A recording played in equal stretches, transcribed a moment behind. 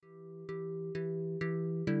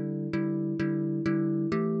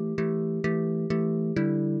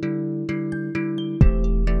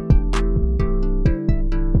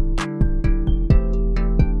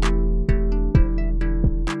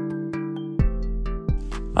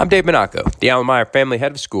I'm Dave Monaco, the Allen Meyer Family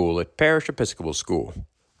Head of School at Parish Episcopal School.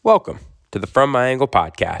 Welcome to the From My Angle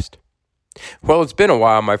podcast. Well, it's been a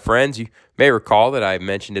while, my friends. You may recall that I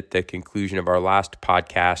mentioned at the conclusion of our last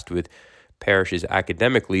podcast with Parish's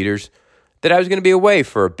academic leaders that I was going to be away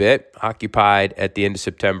for a bit, occupied at the end of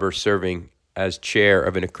September serving as chair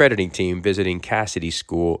of an accrediting team visiting Cassidy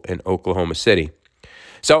School in Oklahoma City.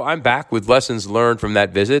 So I'm back with lessons learned from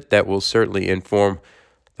that visit that will certainly inform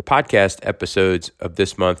the podcast episodes of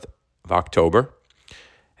this month of October.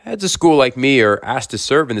 As a school like me are asked to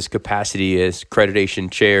serve in this capacity as accreditation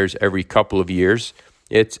chairs every couple of years,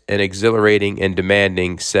 it's an exhilarating and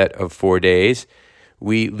demanding set of 4 days.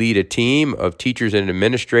 We lead a team of teachers and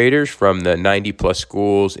administrators from the 90-plus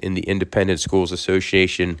schools in the Independent Schools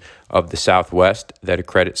Association of the Southwest that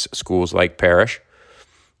accredits schools like Parish.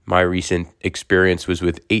 My recent experience was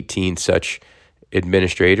with 18 such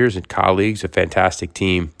administrators and colleagues, a fantastic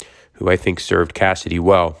team who I think served Cassidy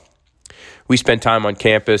well. We spent time on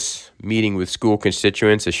campus meeting with school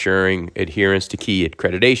constituents, assuring adherence to key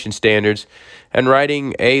accreditation standards, and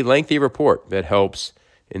writing a lengthy report that helps,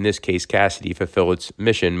 in this case, Cassidy fulfill its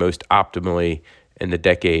mission most optimally in the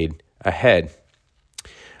decade ahead.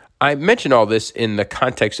 I mention all this in the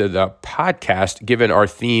context of the podcast, given our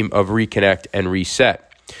theme of reconnect and reset.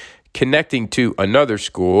 Connecting to another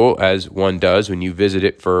school, as one does when you visit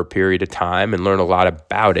it for a period of time and learn a lot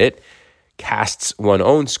about it, casts one's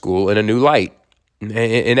own school in a new light.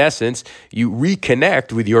 In essence, you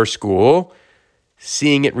reconnect with your school,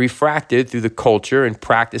 seeing it refracted through the culture and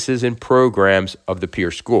practices and programs of the peer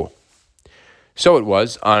school. So it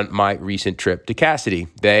was on my recent trip to Cassidy.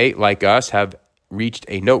 They, like us, have reached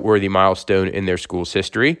a noteworthy milestone in their school's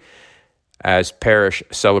history. As Parish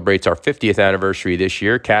celebrates our 50th anniversary this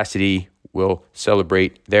year, Cassidy will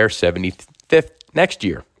celebrate their 75th next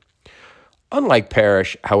year. Unlike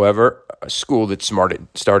Parish, however, a school that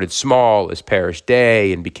started small as Parish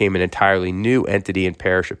Day and became an entirely new entity in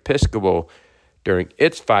Parish Episcopal during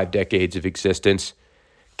its 5 decades of existence,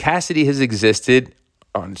 Cassidy has existed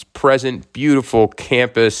on its present beautiful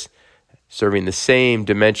campus, serving the same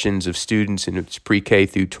dimensions of students in its pre-K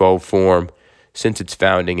through 12 form since its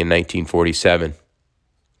founding in 1947.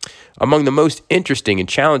 Among the most interesting and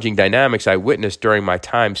challenging dynamics I witnessed during my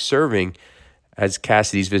time serving as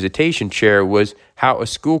Cassidy's visitation chair was how a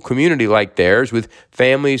school community like theirs, with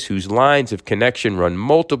families whose lines of connection run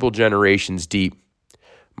multiple generations deep,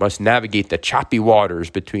 must navigate the choppy waters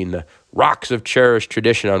between the rocks of cherished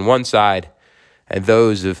tradition on one side and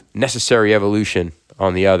those of necessary evolution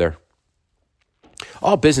on the other.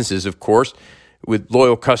 All businesses, of course, with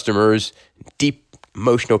loyal customers, deep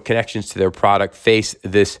emotional connections to their product, face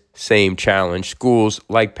this same challenge. Schools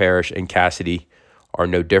like Parish and Cassidy are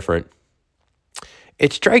no different.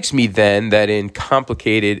 It strikes me then that in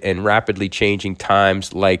complicated and rapidly changing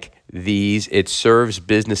times like these, it serves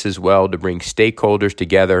businesses well to bring stakeholders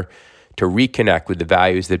together to reconnect with the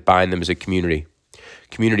values that bind them as a community.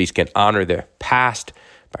 Communities can honor their past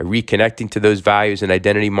by reconnecting to those values and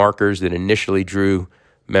identity markers that initially drew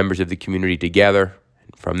members of the community together.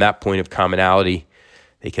 And from that point of commonality,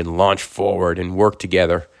 they can launch forward and work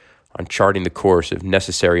together on charting the course of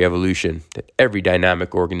necessary evolution that every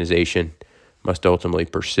dynamic organization must ultimately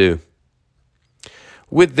pursue.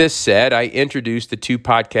 With this said, I introduced the 2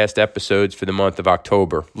 podcast episodes for the month of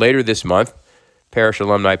October. Later this month, Parish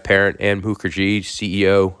alumni parent Ann Mukherjee,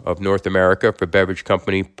 CEO of North America for beverage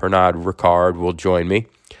company Pernod Ricard, will join me.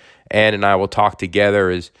 Ann and I will talk together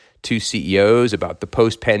as 2 CEOs about the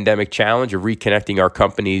post-pandemic challenge of reconnecting our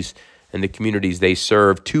companies and the communities they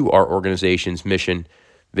serve to our organization's mission,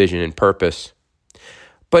 vision, and purpose.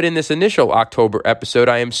 But in this initial October episode,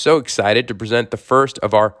 I am so excited to present the first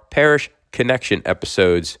of our Parish Connection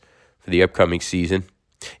episodes for the upcoming season.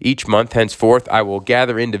 Each month, henceforth, I will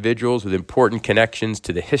gather individuals with important connections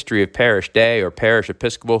to the history of Parish Day or Parish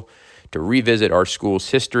Episcopal to revisit our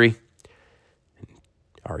school's history,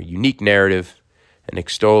 our unique narrative, and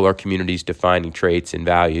extol our community's defining traits and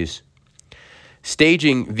values.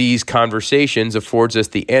 Staging these conversations affords us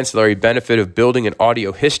the ancillary benefit of building an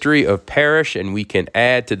audio history of Parish, and we can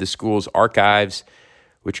add to the school's archives,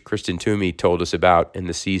 which Kristen Toomey told us about in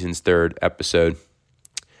the season's 3rd episode.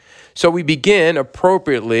 So we begin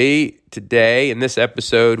appropriately today in this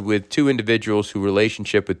episode with 2 individuals whose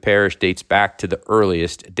relationship with Parish dates back to the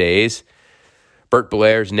earliest days. Bert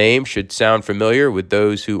Belair's name should sound familiar with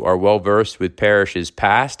those who are well-versed with Parish's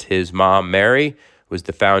past. His mom, Mary, was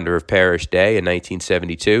the founder of Parish Day in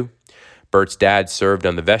 1972. Bert's dad served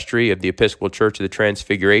on the vestry of the Episcopal Church of the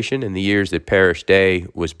Transfiguration in the years that Parish Day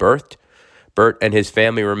was birthed. Bert and his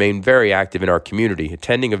family remain very active in our community,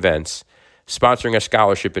 attending events, sponsoring a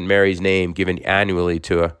scholarship in Mary's name given annually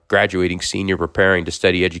to a graduating senior preparing to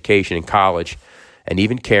study education in college, and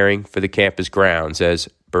even caring for the campus grounds as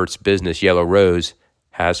Bert's business, Yellow Rose,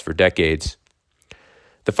 has for decades.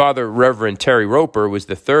 The Father Reverend Terry Roper was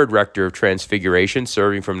the third rector of Transfiguration,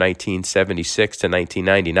 serving from 1976 to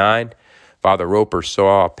 1999. Father Roper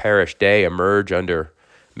saw Parish Day emerge under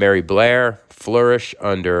Mary Blair, flourish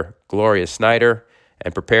under Gloria Snyder,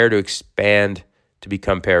 and prepare to expand to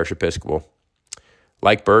become Parish Episcopal.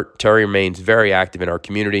 Like Bert, Terry remains very active in our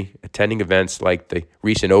community, attending events like the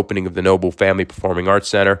recent opening of the Noble Family Performing Arts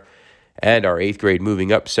Center and our 8th grade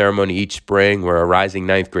Moving Up ceremony each spring, where a rising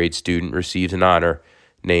 9th grade student receives an honor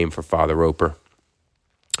named for Father Roper.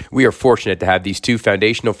 We are fortunate to have these two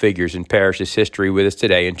foundational figures in parish's history with us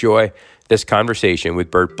today. Enjoy this conversation with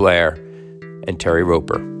Bert Blair and Terry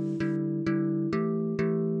Roper.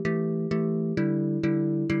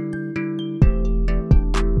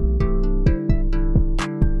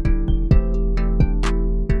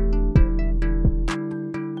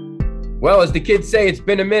 Well, as the kids say, it's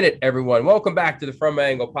been a minute, everyone. Welcome back to the From My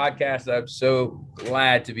Angle podcast. I'm so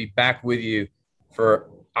glad to be back with you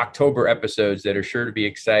for October episodes that are sure to be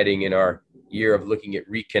exciting in our year of looking at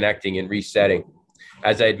reconnecting and resetting.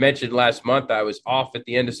 As I had mentioned last month, I was off at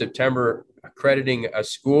the end of September accrediting a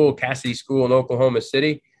school, Cassidy School in Oklahoma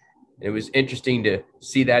City. And it was interesting to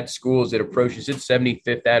see that school as it approaches its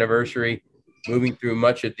 75th anniversary, moving through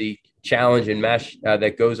much of the challenge and mesh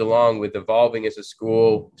that goes along with evolving as a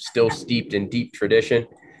school still steeped in deep tradition.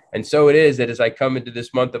 And so it is that as I come into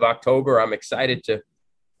this month of October, I'm excited to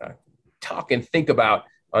talk and think about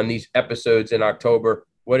on these episodes in October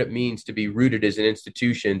what it means to be rooted as an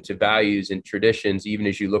institution to values and traditions, even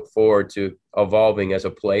as you look forward to evolving as a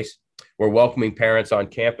place. We're welcoming parents on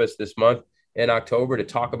campus this month in October to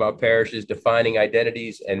talk about parishes defining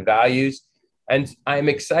identities and values. And I'm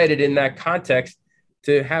excited in that context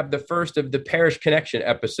to have the first of the Parish Connection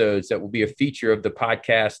episodes that will be a feature of the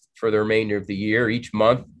podcast for the remainder of the year, each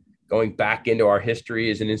month, going back into our history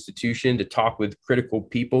as an institution to talk with critical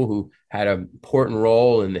people who had an important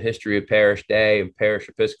role in the history of Parish Day and Parish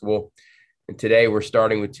Episcopal. And today we're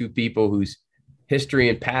starting with two people whose history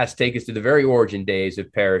and past take us to the very origin days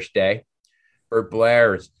of Parish Day. Bert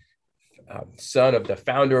Blair is son of the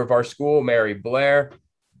founder of our school, Mary Blair.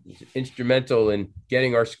 He's instrumental in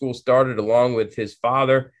getting our school started along with his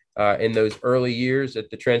father in those early years at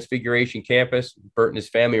the Transfiguration campus. Bert and his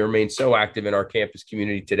family remain so active in our campus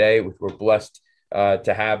community today. We're blessed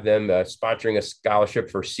to have them sponsoring a scholarship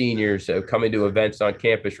for seniors coming to events on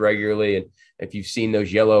campus regularly. And if you've seen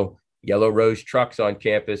those yellow Rose trucks on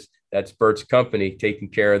campus, that's Bert's company taking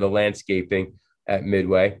care of the landscaping at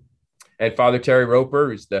Midway. And Father Terry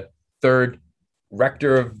Roper is the third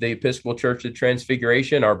rector of the Episcopal Church of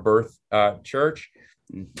Transfiguration, our birth church.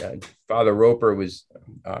 Father Roper was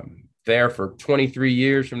there for 23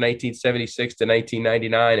 years from 1976 to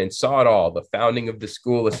 1999 and saw it all, the founding of the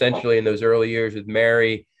school essentially in those early years with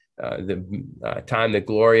Mary, the time that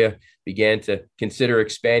Gloria began to consider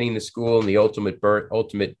expanding the school and the ultimate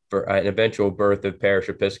and eventual birth of Parish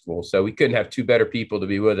Episcopal. So we couldn't have two better people to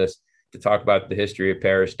be with us to talk about the history of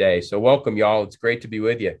Parish Day. So welcome, y'all. It's great to be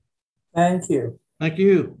with you. Thank you. Thank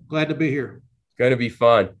you. Glad to be here. It's going to be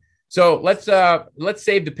fun. So let's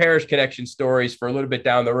save the Parish Connection stories for a little bit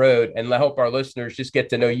down the road and help our listeners just get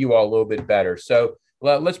to know you all a little bit better. So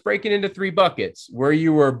let's break it into three buckets: where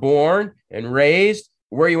you were born and raised,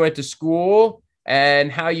 where you went to school,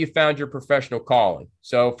 and how you found your professional calling.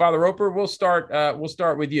 So Father Roper, we'll start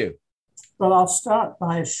with you. Well, I'll start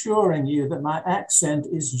by assuring you that my accent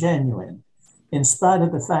is genuine. In spite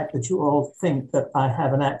of the fact that you all think that I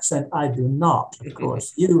have an accent, I do not. Of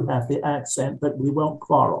course, you have the accent, but we won't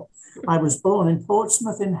quarrel. I was born in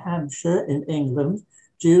Portsmouth in Hampshire in England,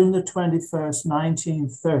 June the 21st,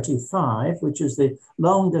 1935, which is the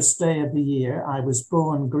longest day of the year. I was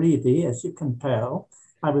born greedy, as you can tell.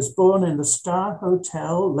 I was born in the Star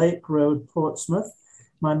Hotel, Lake Road, Portsmouth.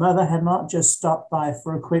 My mother had not just stopped by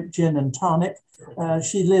for a quick gin and tonic.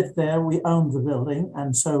 She lived there. We owned the building.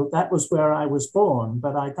 And so that was where I was born.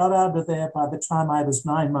 But I got out of there by the time I was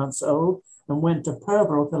 9 months old and went to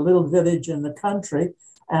Purbrook, a little village in the country.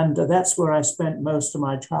 And that's where I spent most of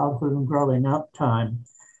my childhood and growing up time.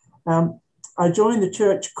 I joined the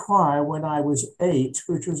church choir when I was 8,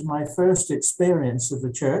 which was my first experience of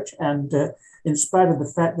the church. And in spite of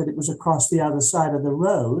the fact that it was across the other side of the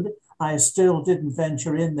road, I still didn't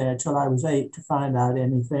venture in there till I was 8 to find out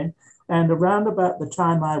anything. And around about the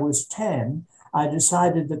time I was 10, I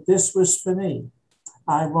decided that this was for me.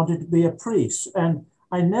 I wanted to be a priest. And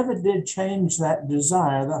I never did change that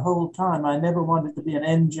desire the whole time. I never wanted to be an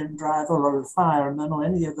engine driver or a fireman or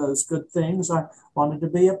any of those good things. I wanted to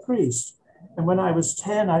be a priest. And when I was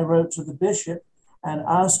 10, I wrote to the bishop and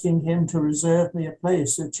asking him to reserve me a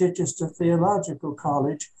place at Chichester Theological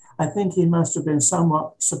College. I think he must have been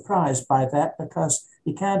somewhat surprised by that, because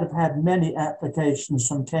he can't have had many applications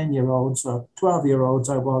from 10-year-olds or 12-year-olds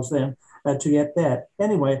I was then to get that.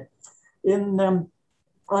 Anyway,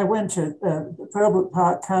 I went to Purbeck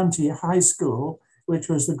Park County High School, which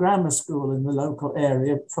was the grammar school in the local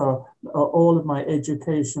area, for all of my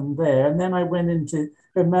education there. And then I went into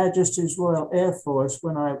Her Majesty's Royal Air Force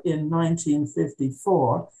in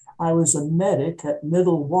 1954. I was a medic at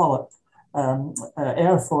Middle Wallop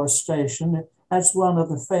Air Force Station. That's one of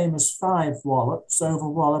the famous 5 Wallops: Over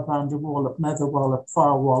Wallop, Under Wallop, Nether Wallop,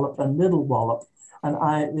 Far Wallop, and Middle Wallop. And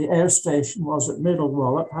the air station was at Middle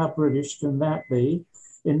Wallop. How British can that be?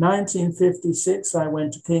 In 1956, I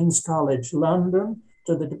went to King's College London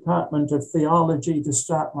to the Department of Theology to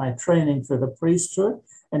start my training for the priesthood.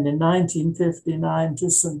 And in 1959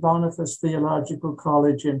 to St. Boniface Theological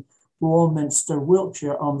College in Warminster,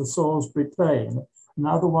 Wiltshire, on the Salisbury Plain.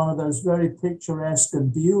 Another one of those very picturesque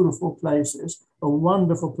and beautiful places, a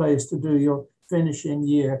wonderful place to do your finishing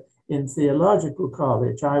year in theological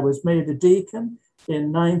college. I was made a deacon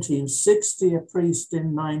in 1960, a priest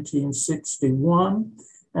in 1961,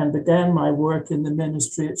 and began my work in the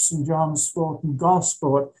ministry at St. John's Fort and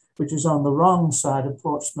Gosport, which is on the wrong side of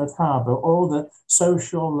Portsmouth Harbour. All the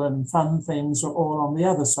social and fun things are all on the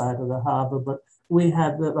other side of the harbour, but we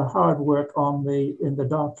had the hard work in the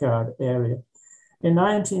dockyard area. In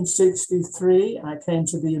 1963, I came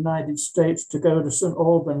to the United States to go to St.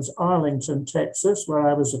 Albans, Arlington, Texas, where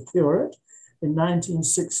I was a curate. In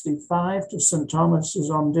 1965 to St.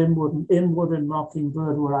 Thomas's on Inwood and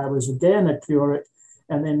Mockingbird, where I was again a curate.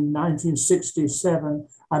 And in 1967,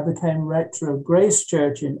 I became rector of Grace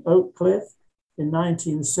Church in Oak Cliff. In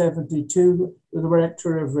 1972, the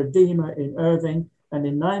rector of Redeemer in Irving. And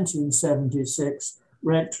in 1976,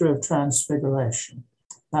 rector of Transfiguration.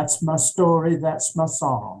 That's my story. That's my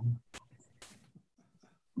song.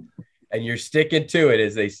 And you're sticking to it,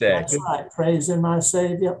 as they say. That's right. Praising my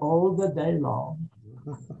Savior all the day long.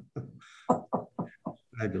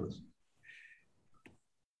 Fabulous.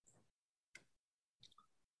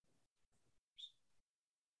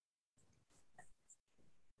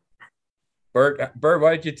 Bert,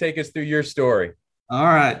 why don't you take us through your story? All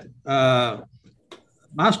right.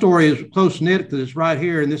 My story is close-knit because it's right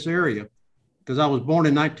here in this area, because I was born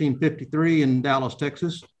in 1953 in Dallas,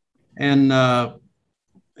 Texas. And at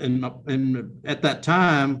that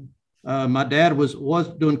time, my dad was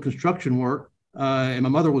doing construction work, and my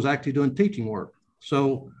mother was actually doing teaching work.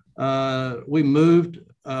 So we moved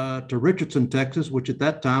to Richardson, Texas, which at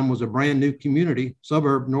that time was a brand new community,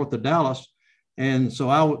 suburb north of Dallas. And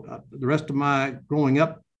so the rest of my growing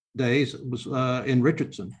up days was in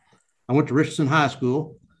Richardson. I went to Richardson High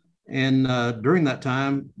School. And during that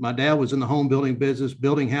time, my dad was in the home building business,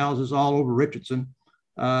 building houses all over Richardson,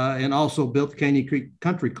 and also built the Caney Creek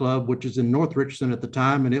Country Club, which is in North Richardson at the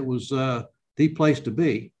time. And it was the place to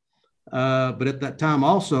be. But at that time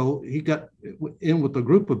also, he got in with a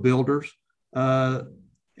group of builders.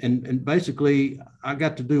 And basically, I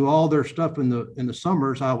got to do all their stuff in the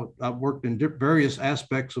summers. I worked in various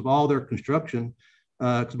aspects of all their construction,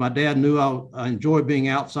 because my dad knew I enjoyed being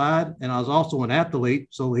outside, and I was also an athlete,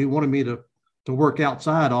 so he wanted me to work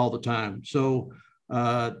outside all the time. So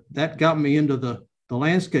that got me into the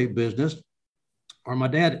landscape business, or my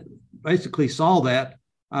dad basically saw that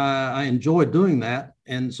I enjoyed doing that.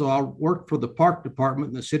 And so I worked for the park department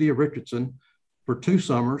in the city of Richardson for 2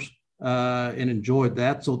 summers and enjoyed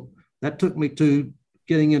that. So that took me to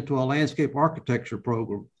getting into a landscape architecture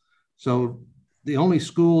program. So the only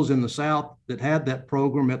schools in the South that had that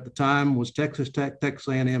program at the time was Texas Tech, Texas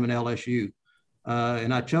A&M, and LSU.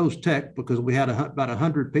 And I chose Tech because we had about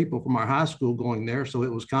 100 people from our high school going there. So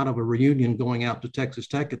it was kind of a reunion going out to Texas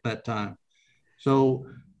Tech at that time. So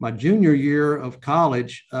my junior year of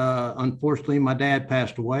college, unfortunately, my dad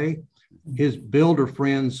passed away. His builder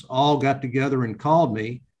friends all got together and called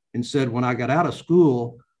me and said, when I got out of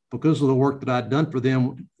school, because of the work that I'd done for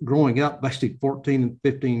them growing up, basically 14 and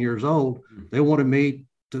 15 years old, they wanted me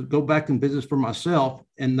to go back in business for myself,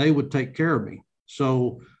 and they would take care of me.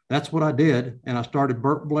 So that's what I did. And I started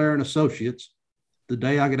Burt Blair and Associates the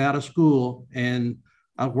day I got out of school. And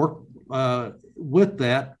I worked with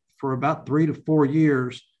that for about 3 to 4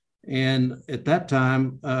 years. And at that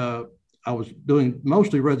time, I was doing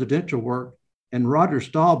mostly residential work. And Roger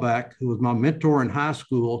Stahlback, who was my mentor in high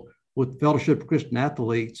school with Fellowship of Christian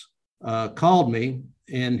Athletes, called me,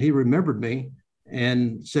 and he remembered me.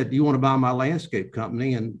 and said, "Do you want to buy my landscape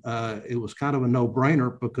company?" And it was kind of a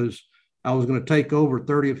no-brainer because I was going to take over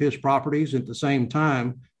 30 of his properties. At the same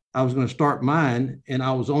time, I was going to start mine, and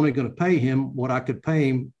I was only going to pay him what I could pay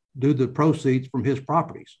him due to the proceeds from his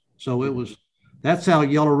properties. So that's how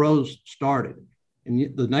Yellow Rose started.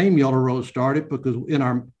 And the name Yellow Rose started because in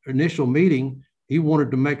our initial meeting, he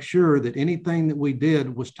wanted to make sure that anything that we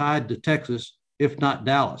did was tied to Texas, if not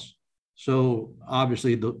Dallas. So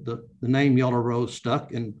obviously the name Yellow Rose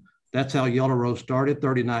stuck, and that's how Yellow Rose started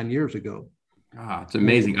 39 years ago. Ah, it's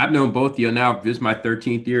amazing. I've known both of you now. This is my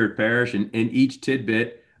 13th year at Parish, and in each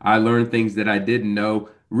tidbit, I learned things that I didn't know.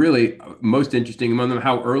 Really, most interesting among them,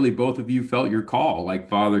 how early both of you felt your call, like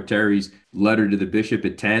Father Terry's letter to the bishop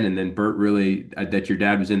at 10, and then Bert, really, that your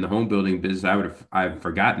dad was in the home building business. I've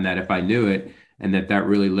forgotten that if I knew it, and that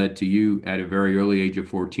really led to you at a very early age of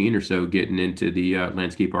 14 or so getting into the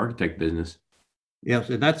landscape architect business. Yes,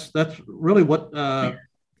 and that's really what.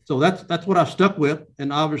 So that's what I've stuck with,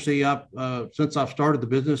 and obviously, since I've started the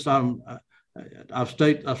business, I've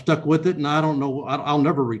stuck with it, and I don't know, I'll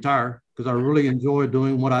never retire because I really enjoy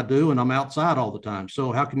doing what I do, and I'm outside all the time.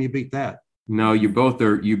 So how can you beat that? No, you both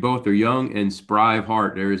are young and spry of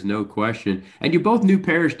heart. There is no question, and you both knew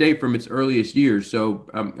Parish Day from its earliest years. So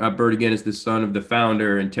Bert, again, is the son of the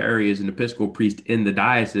founder, and Terry is an Episcopal priest in the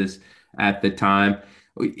diocese at the time.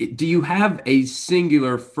 Do you have a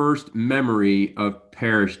singular first memory of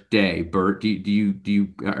Parish Day, Bert? Do you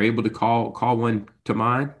are able to call one to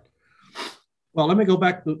mind? Well, let me go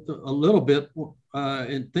back a little bit.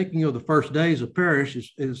 In thinking of the first days of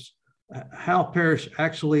Parish is how Parish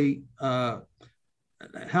actually, how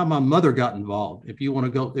my mother got involved. If you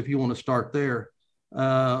want to start there,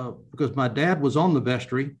 because my dad was on the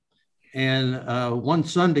vestry, and one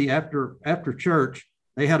Sunday after church,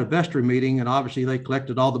 they had a vestry meeting, and obviously they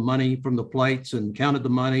collected all the money from the plates and counted the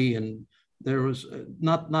money, and there was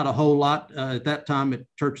not a whole lot at that time at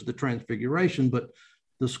Church of the Transfiguration, but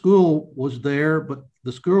the school was there, but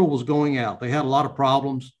the school was going out. They had a lot of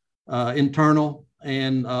problems, internal,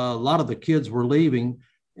 and a lot of the kids were leaving.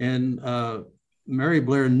 And Mary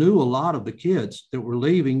Blair knew a lot of the kids that were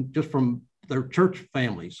leaving just from their church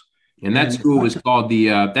families. And that school was called the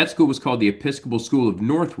Episcopal School of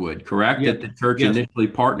Northwood, correct? Yes, that the church initially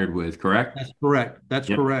partnered with, correct? That's correct. That's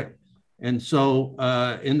correct. And so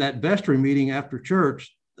in that vestry meeting after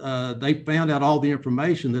church, they found out all the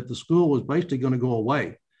information that the school was basically going to go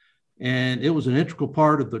away. And it was an integral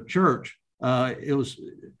part of the church. It was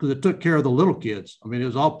because it took care of the little kids. I mean, it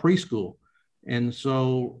was all preschool. And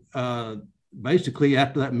so basically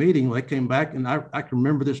after that meeting, they came back, and I can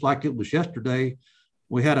remember this like it was yesterday.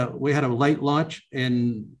 We had a late lunch,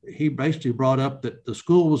 and he basically brought up that the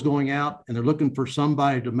school was going out and they're looking for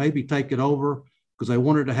somebody to maybe take it over because they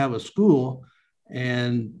wanted to have a school.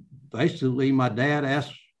 And basically my dad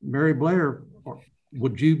asked Mary Blair,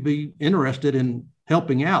 would you be interested in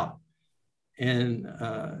helping out? And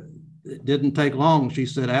it didn't take long. She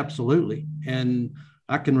said, absolutely. And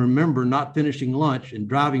I can remember not finishing lunch and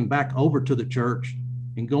driving back over to the church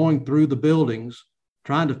and going through the buildings,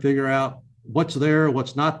 trying to figure out what's there,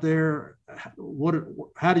 what's not there,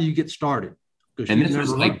 how do you get started? And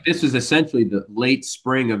this was essentially the late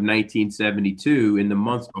spring of 1972, in the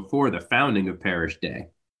months before the founding of Parish Day.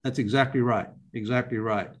 That's exactly right. Exactly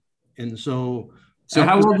right. And so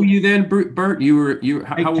how old were you then, Bert?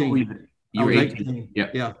 How old were you? You were 18.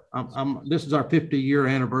 Yeah. This is our 50-year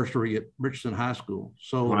anniversary at Richardson High School.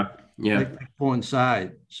 So they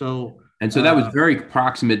coincide. So that was very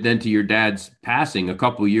proximate then to your dad's passing, a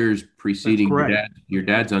couple of years preceding your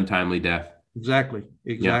dad's untimely death. Exactly.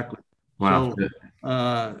 Yeah. Wow.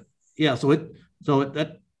 So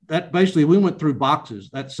that basically, we went through boxes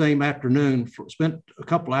that same afternoon, spent a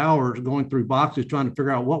couple of hours going through boxes, trying to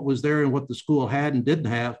figure out what was there and what the school had and didn't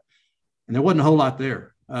have. And there wasn't a whole lot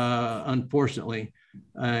there, unfortunately.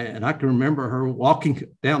 And I can remember her walking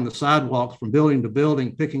down the sidewalks from building to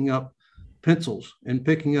building, picking up pencils and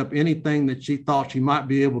picking up anything that she thought she might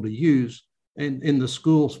be able to use in the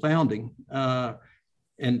school's founding.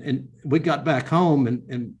 And we got back home,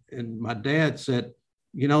 and my dad said,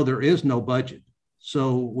 there is no budget.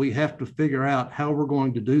 So we have to figure out how we're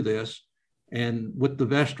going to do this, and with the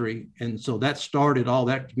vestry. And so that started all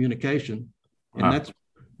that communication. And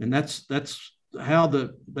that's how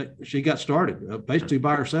she got started, basically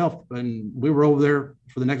by herself. And we were over there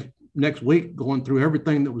for the next week, going through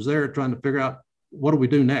everything that was there, trying to figure out what do we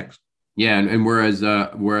do next. Yeah, and whereas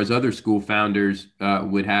other school founders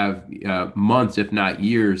would have months, if not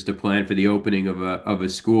years, to plan for the opening of a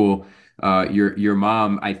school, your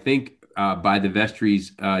mom, I think, by the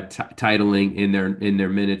vestry's titling in their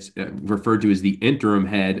minutes, referred to as the interim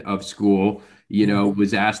head of school,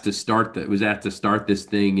 was asked to start this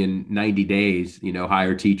thing in 90 days,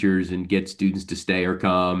 hire teachers and get students to stay or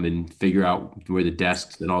come and figure out where the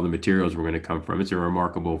desks and all the materials were going to come from. It's a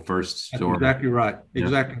remarkable first story. That's exactly right. Yeah.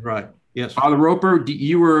 Exactly right. Yes. Father Roper,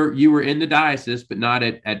 you were in the diocese, but not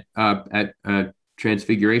at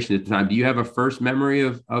Transfiguration at the time. Do you have a first memory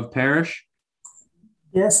of parish?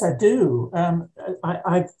 Yes, I do.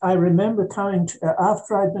 I remember coming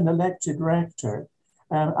after I'd been elected rector.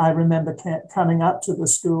 I remember coming up to the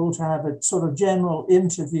school to have a sort of general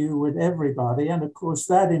interview with everybody. And of course,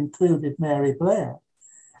 that included Mary Blair.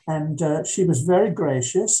 And she was very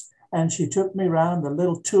gracious. And she took me around a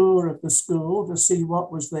little tour of the school to see what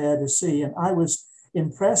was there to see. And I was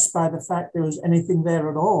impressed by the fact there was anything there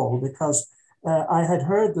at all, because I had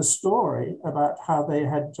heard the story about how they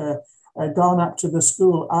had gone up to the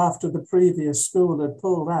school after the previous school had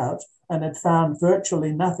pulled out and had found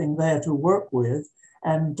virtually nothing there to work with.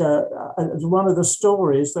 And one of the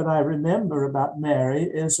stories that I remember about Mary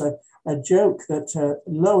is a joke that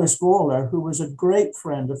Lois Waller, who was a great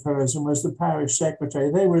friend of hers and was the parish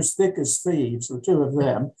secretary, they were as thick as thieves, the two of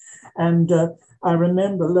them. And I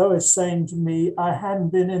remember Lois saying to me, I hadn't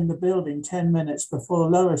been in the building 10 minutes before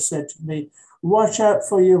Lois said to me, watch out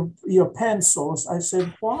for your pencils. I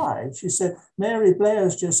said, why? She said, Mary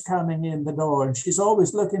Blair's just coming in the door and she's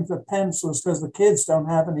always looking for pencils because the kids don't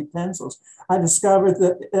have any pencils. I discovered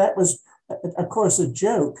that was, of course, a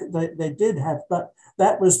joke they did have, but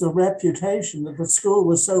that was the reputation, that the school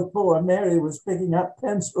was so poor. Mary was picking up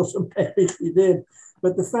pencils, and maybe she did.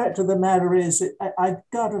 But the fact of the matter is, I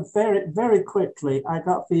got very, very quickly, I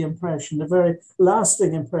got the impression, a very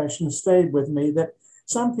lasting impression stayed with me, that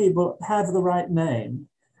some people have the right name,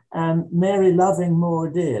 and Mary Lovingmore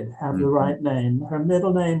did have the right name. Her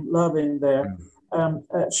middle name, Loving, there.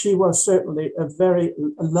 She was certainly a very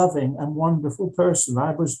loving and wonderful person.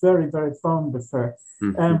 I was very, very fond of her.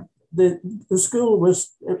 The school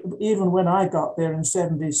was, even when I got there in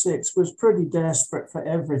 76, was pretty desperate for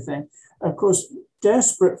everything. Of course,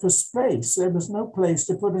 desperate for space. There was no place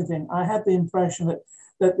to put anything. I had the impression that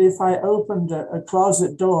if I opened a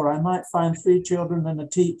closet door, I might find 3 children and a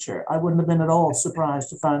teacher. I wouldn't have been at all surprised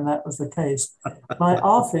to find that was the case. My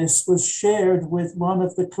office was shared with one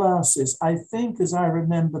of the classes, I think, as I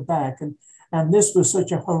remember back. And this was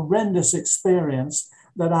such a horrendous experience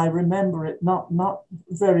that I remember it not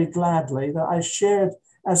very gladly, that I shared,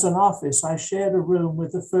 as an office, I shared a room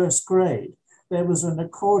with the first grade. There was an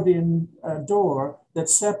accordion door that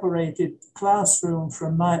separated classroom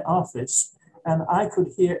from my office. And I could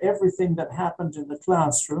hear everything that happened in the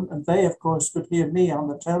classroom. And they, of course, could hear me on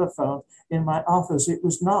the telephone in my office. It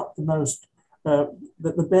was not the most,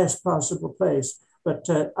 the best possible place. But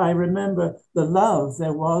I remember the love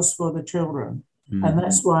there was for the children. And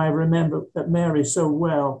that's why I remember Mary so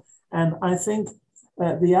well. And I think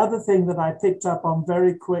the other thing that I picked up on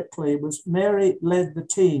very quickly was Mary led the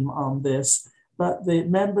team on this. But the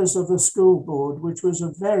members of the school board, which was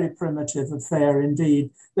a very primitive affair indeed,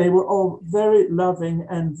 they were all very loving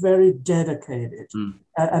and very dedicated.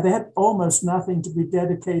 They had almost nothing to be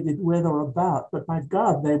dedicated with or about, but my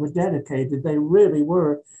God, they were dedicated. They really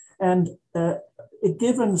were. And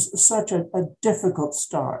given such a difficult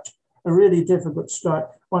start, a really difficult start,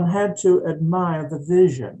 one had to admire the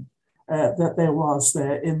vision that there was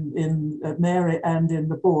there in Mary and in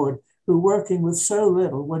the board, who, working with so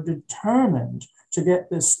little, were determined to get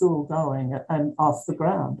this school going and off the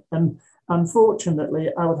ground. And unfortunately,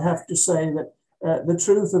 I would have to say that the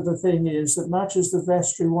truth of the thing is that much as the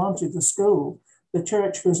vestry wanted the school, the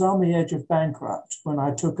church was on the edge of bankrupt when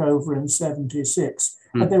I took over in 76.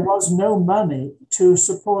 And there was no money to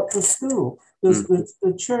support the school.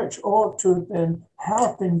 The church ought to have been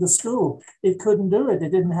helping the school. It couldn't do it. It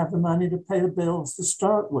didn't have the money to pay the bills to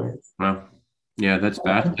start with. Wow. Yeah, that's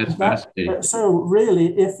fascinating. So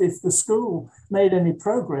really, if the school made any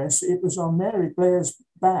progress, it was on Mary Blair's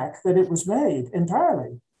back that it was made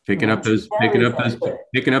entirely. Picking up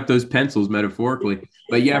those pencils metaphorically.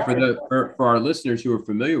 But yeah, for our listeners who are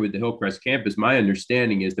familiar with the Hillcrest campus, my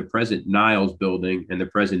understanding is the present Niles building and the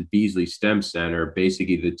present Beasley STEM Center,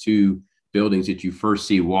 basically the two buildings that you first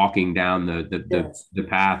see walking down the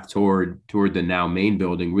path toward the now main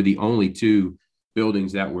building, were the only two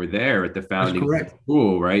buildings that were there at the founding of the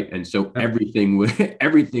school, right? And so everything was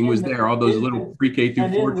there. All those little pre-K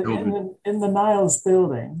through 4 children in the Niles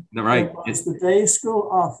building. Right, it's the day school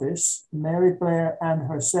office. Mary Blair and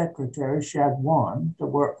her secretary, she had one to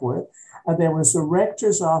work with. There was the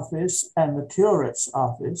rector's office and the curate's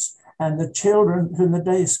office, and the children in the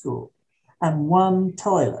day school, and one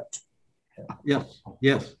toilet.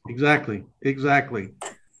 Yes, exactly.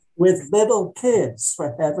 With little kids,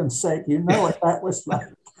 for heaven's sake, you know what that was like.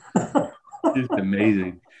 Just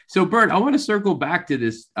amazing. So, Bert, I want to circle back to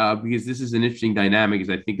this because this is an interesting dynamic as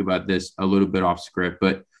I think about this a little bit off script.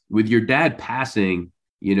 But with your dad passing,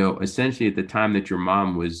 essentially at the time that your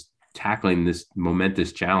mom was tackling this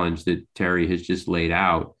momentous challenge that Terry has just laid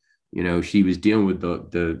out, she was dealing with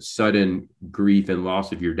the sudden grief and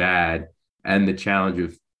loss of your dad and the challenge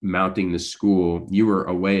of mounting the school. You were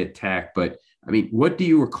away at Tech, but I mean, what do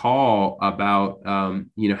you recall about,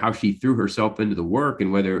 how she threw herself into the work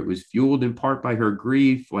and whether it was fueled in part by her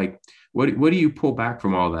grief? Like, what do you pull back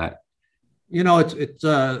from all that? It's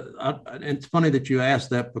funny that you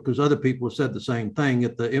asked that because other people have said the same thing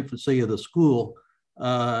at the infancy of the school.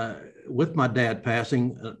 With my dad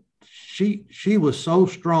passing, she was so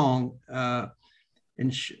strong,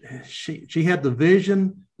 and she had the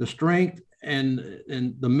vision, the strength, and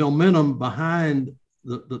the momentum behind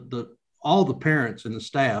the all the parents and the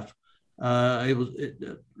staff. And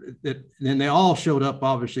they all showed up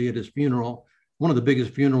obviously at his funeral, one of the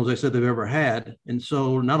biggest funerals they said they've ever had. And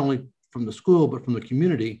so not only from the school, but from the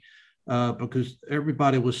community, because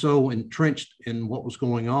everybody was so entrenched in what was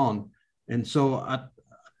going on. And so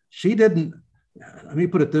she didn't, let me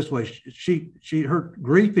put it this way. Her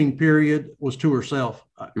grieving period was to herself,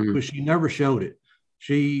 because she never showed it.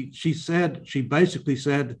 She basically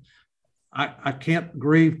said, I can't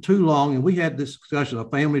grieve too long. And we had this discussion, a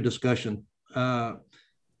family discussion,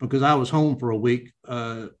 because I was home for a week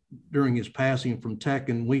during his passing from Tech.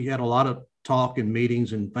 And we had a lot of talk and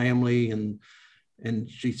meetings and family. And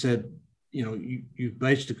she said, you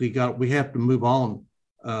basically we have to move on.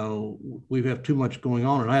 We have too much going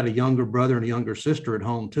on. And I had a younger brother and a younger sister at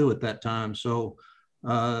home too at that time. So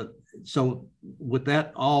with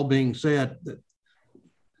that all being said,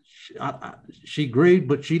 she grieved,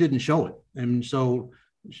 but she didn't show it. And so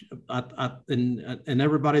and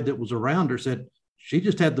everybody that was around her said she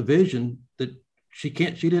just had the vision that she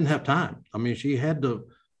didn't have time. I mean, she had to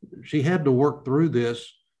work through this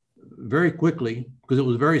very quickly because it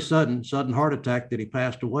was very sudden heart attack that he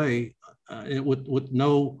passed away with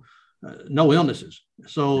no illnesses.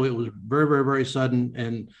 So it was very, very, very sudden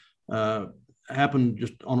and happened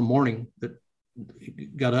just on a morning that he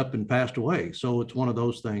got up and passed away. So it's one of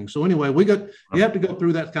those things. So anyway, you have to go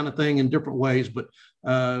through that kind of thing in different ways, but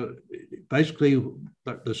basically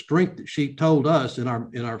the strength that she told us in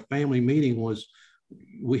our family meeting was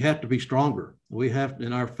we have to be stronger. We have,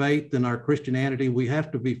 in our faith and our Christianity, we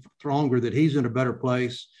have to be stronger, that he's in a better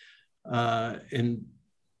place. And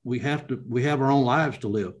we have our own lives to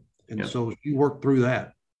live. And so you work through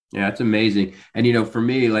that. Yeah, it's amazing. And, for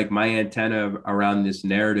me, like my antenna around this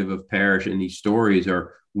narrative of Parrish and these stories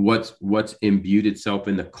are what's imbued itself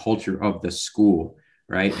in the culture of the school.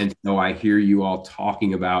 Right. And so I hear you all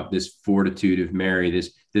talking about this fortitude of Mary,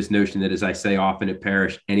 this notion that, as I say often at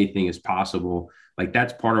Parrish, anything is possible. Like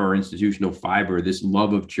that's part of our institutional fiber, this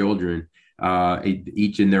love of children,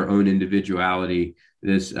 each in their own individuality,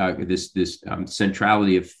 this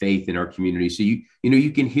centrality of faith in our community. So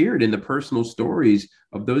you can hear it in the personal stories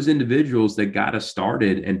of those individuals that got us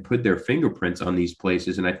started and put their fingerprints on these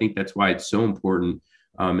places. And I think that's why it's so important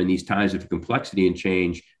in these times of complexity and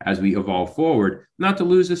change as we evolve forward, not to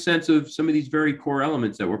lose a sense of some of these very core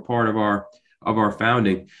elements that were part of our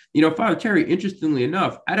founding. Father Terry, interestingly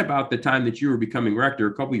enough, at about the time that you were becoming rector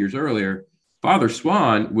a couple years earlier, Father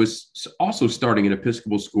Swan was also starting an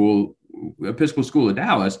Episcopal school of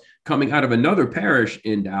Dallas, coming out of another parish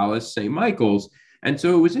in Dallas, St. Michael's. And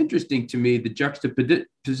so it was interesting to me, the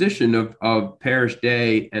juxtaposition of Parish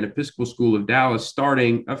Day and Episcopal School of Dallas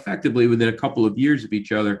starting effectively within a couple of years of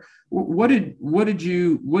each other. What did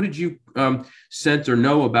you sense or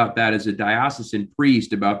know about that as a diocesan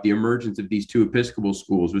priest, about the emergence of these two Episcopal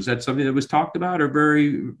schools? Was that something that was talked about or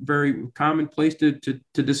very, very commonplace to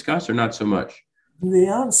discuss, or not so much? The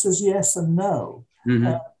answer is yes and no.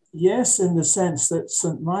 Mm-hmm. Yes, in the sense that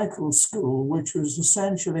St. Michael's School, which was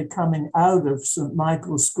essentially coming out of St.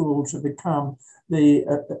 Michael's School to become the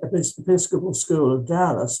Episcopal School of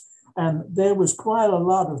Dallas, and there was quite a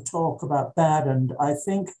lot of talk about that. And I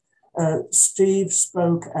think Steve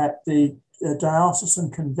spoke at the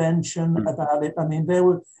diocesan convention about it. I mean,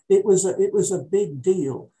 it was a big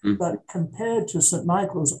deal, but compared to St.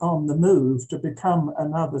 Michael's on the move to become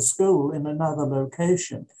another school in another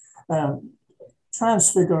location,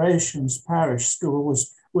 Transfiguration's parish school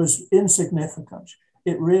was insignificant.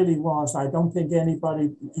 It really was. I don't think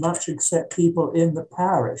anybody, much except people in the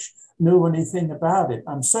parish, knew anything about it.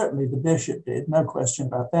 Certainly the bishop did, no question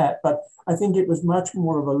about that. But I think it was much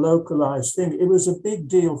more of a localized thing. It was a big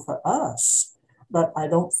deal for us but I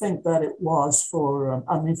don't think that it was for,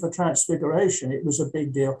 for Transfiguration, it was a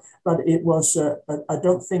big deal, but it was, I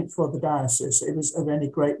don't think for the diocese, it was of any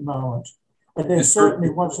great moment. There certainly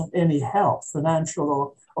wasn't any help,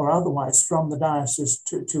 financial or otherwise, from the diocese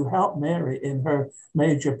to help Mary in her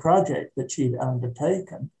major project that she'd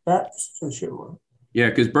undertaken. That's for sure. Yeah,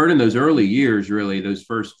 because Bert, in those early years, really, those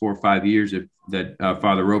first 4 or 5 years that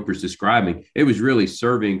Father Roper's describing, it was really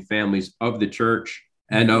serving families of the church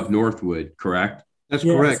and of Northwood, correct? That's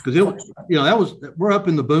correct. Because we're up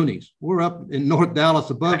in the boonies. We're up in North Dallas,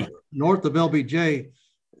 north of LBJ.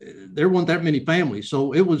 There weren't that many families,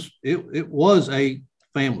 so it was a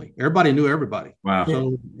family. Everybody knew everybody. Wow.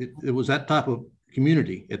 So it was that type of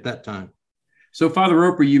community at that time. So, Father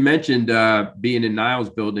Roper, you mentioned being in Niles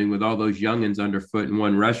building with all those youngins underfoot in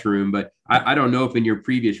one restroom, but I don't know if in your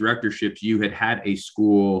previous rectorships you had a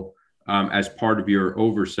school as part of your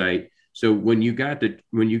oversight. So when you got to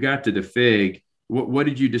the FIG, what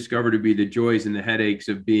did you discover to be the joys and the headaches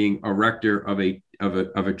of being a rector of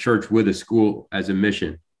a church with a school as a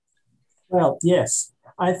mission? Well, yes,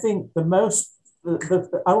 I think I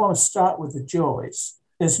want to start with the joys.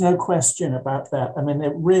 There's no question about that. I mean,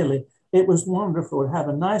 it was wonderful to have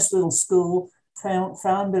a nice little school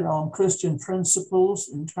founded on Christian principles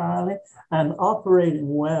entirely and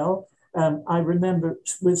operating well. I remember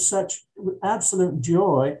with such absolute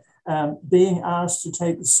joy being asked to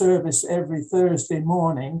take the service every Thursday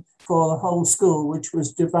morning for the whole school, which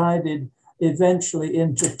was divided eventually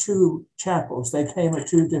into 2 chapels. They came at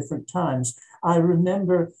 2 different times. I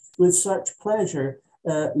remember with such pleasure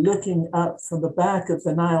looking up from the back of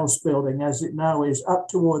the Niles building, as it now is, up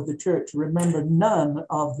toward the church. Remember, none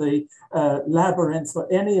of the labyrinth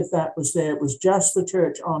or any of that was there. It was just the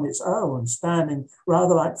church on its own, standing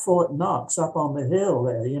rather like Fort Knox up on the hill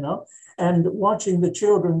there, and watching the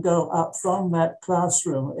children go up from that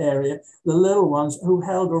classroom area, the little ones who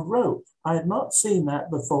held a rope. I had not seen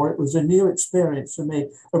that before. It was a new experience for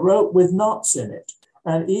me, a rope with knots in it.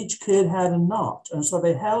 And each kid had a knot. And so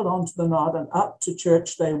they held onto the knot and up to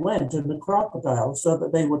church they went in the crocodile so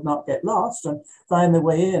that they would not get lost and find their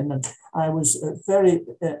way in. And I was very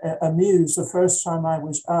amused the first time I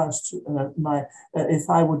was asked if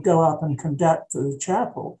I would go up and conduct the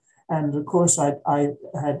chapel. And of course, I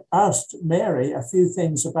had asked Mary a few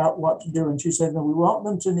things about what to do. And she said, no, we want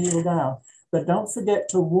them to kneel down. But don't forget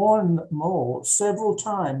to warn them all several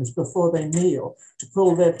times before they kneel to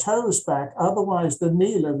pull their toes back. Otherwise, the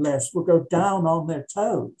kneeler-less will go down on their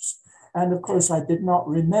toes. And of course, I did not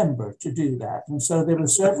remember to do that. And so there were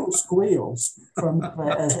several squeals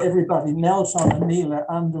as everybody knelt on a kneeler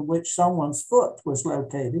under which someone's foot was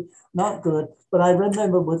located. Not good. But I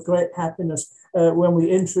remember with great happiness when we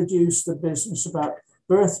introduced the business about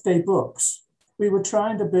birthday books. We were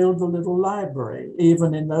trying to build a little library,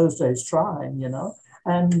 even in those days,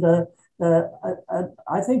 and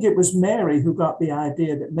I think it was Mary who got the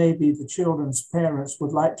idea that maybe the children's parents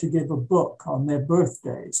would like to give a book on their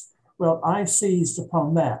birthdays. Well, I seized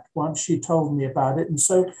upon that once she told me about it. And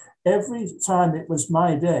so every time it was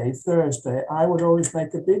my day, Thursday, I would always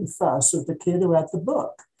make a big fuss of the kid who had the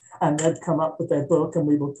book. And they'd come up with their book and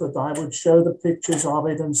I would show the pictures of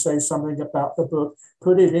it and say something about the book,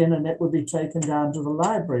 put it in, and it would be taken down to the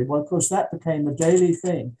library. Well, of course, that became a daily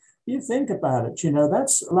thing. You think about it,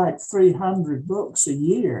 that's like 300 books a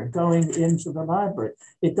year going into the library.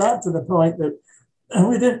 It got to the point that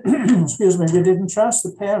we didn't trust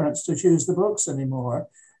the parents to choose the books anymore.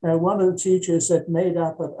 One of the teachers had made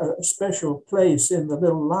up a special place in the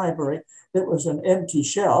little library that was an empty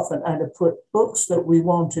shelf and had put books that we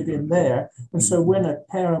wanted in there. And so when a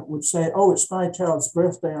parent would say, oh, it's my child's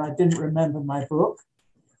birthday and I didn't remember my book,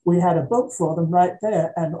 we had a book for them right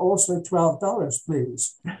there, and also $12,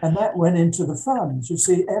 please. And that went into the funds. You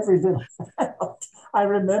see, every little I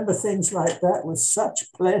remember things like that with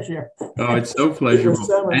such pleasure. Oh, it's so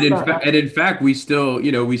pleasurable. And in fact, we still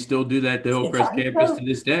do that at the Hillcrest campus to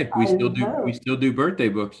this day. We still do birthday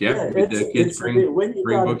books. Yeah, the kids bring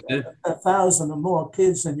books in. 1,000 or more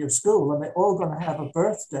kids in your school, and they're all going to have a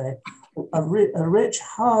birthday. A rich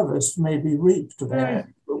harvest may be reaped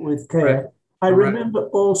there with care. Right. I remember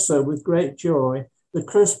also with great joy the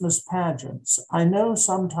Christmas pageants. I know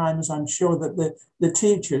sometimes I'm sure that the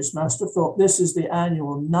teachers must have thought this is the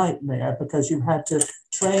annual nightmare because you had to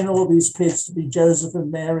train all these kids to be Joseph and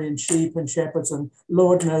Mary and sheep and shepherds and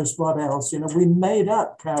Lord knows what else. We made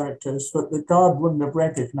up characters that God wouldn't have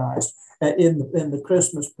recognized in the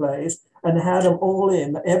Christmas plays and had them all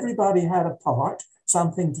in. Everybody had a part,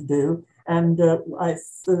 something to do. And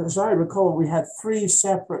as I recall, we had 3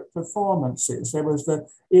 separate performances. There was the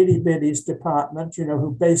itty bitties department,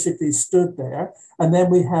 who basically stood there. And then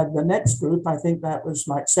we had the next group, I think that was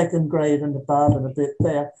like 2nd grade and above and a bit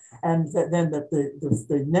there. And then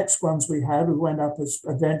the next ones we went up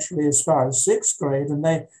eventually as far as 6th grade, and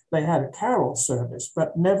they had a carol service.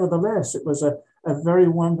 But nevertheless, it was a very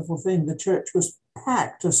wonderful thing. The church was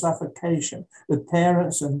packed to suffocation with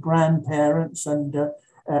parents and grandparents, and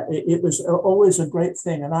it was always a great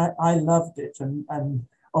thing. And I loved it, and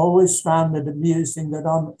always found it amusing that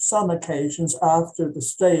on some occasions after the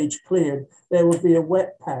stage cleared, there would be a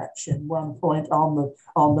wet patch in one point on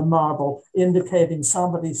the marble, indicating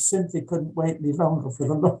somebody simply couldn't wait any longer for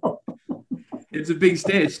the Lord. It's a big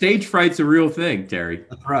stage. Stage fright's a real thing, Terry.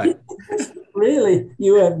 That's right. Really,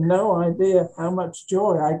 you have no idea how much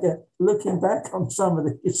joy I get looking back on some of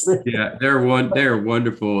these things. Yeah, they're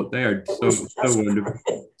wonderful. They are so wonderful.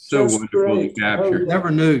 Great. So Just wonderful great. to capture.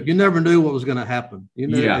 You never knew what was going to happen.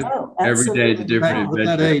 Every day is a different with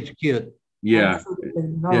that age kid. Yeah.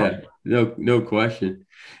 No question.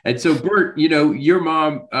 And so, Bert, your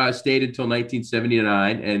mom stayed until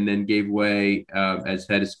 1979 and then gave way as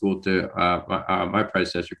head of school to my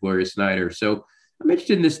predecessor, Gloria Snyder. So I'm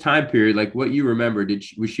interested in this time period, like what you remember.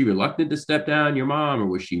 Was she reluctant to step down, your mom, or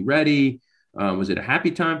was she ready? Was it a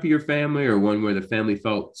happy time for your family, or one where the family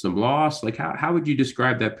felt some loss? Like how would you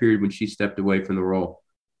describe that period when she stepped away from the role?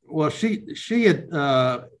 Well, she had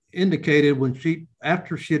indicated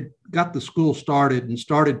after she had got the school started and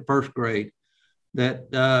started 1st grade,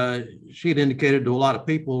 that she had indicated to a lot of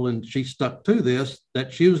people, and she stuck to this,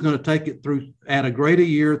 that she was going to take it through at a grade a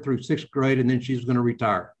year through 6th grade, and then she's going to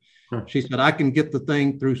retire. She said, I can get the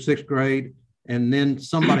thing through 6th grade, and then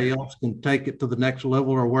somebody else can take it to the next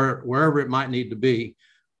level or wherever it might need to be.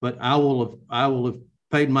 But I will have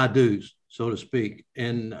paid my dues, so to speak.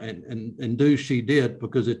 And dues she did,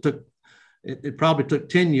 because it probably took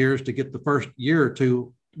 10 years to get the first year or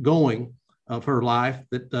two going of her life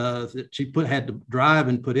that she had to drive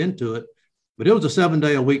and put into it. But it was a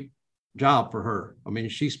 7-day-a-week job for her. I mean,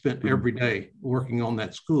 she spent every day working on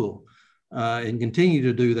that school. And continue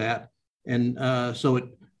to do that. And so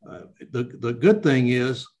the good thing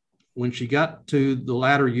is, when she got to the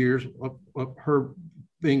latter years of her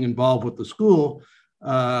being involved with the school,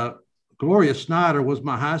 Gloria Snyder was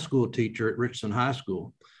my high school teacher at Richardson High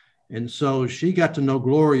School. And so she got to know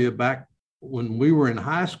Gloria back when we were in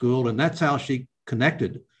high school, and that's how she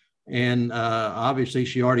connected. And obviously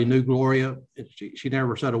she already knew Gloria. She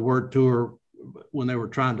never said a word to her when they were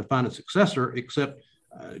trying to find a successor, except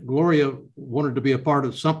Gloria wanted to be a part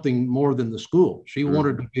of something more than the school. She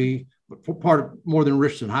wanted to be part of more than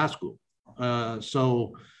Richardson High School. And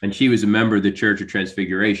she was a member of the Church of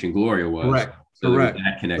Transfiguration. Gloria was. Correct. So correct.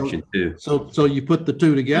 That connection too. So you put the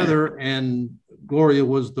two together, and Gloria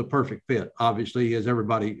was the perfect fit, obviously, as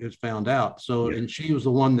everybody has found out. And she was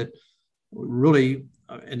the one that really,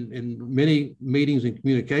 in many meetings and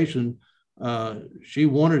communication, she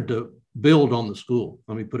wanted to build on the school.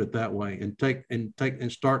 Let me put it that way,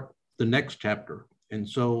 and start the next chapter. And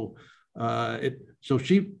so,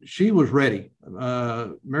 she was ready.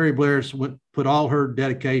 Mary Blair put all her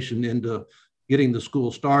dedication into getting the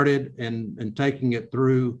school started and taking it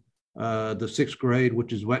through the 6th grade,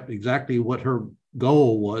 which is exactly what her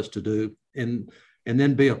goal was to do, and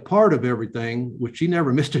then be a part of everything, which she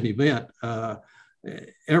never missed an event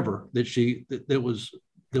ever that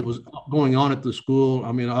was going on at the school.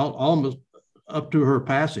 I mean, almost up to her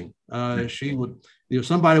passing, she would,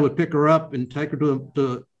 somebody would pick her up and take her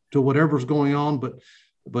to whatever's going on.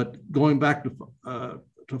 But going back to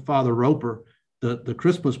Father Roper, the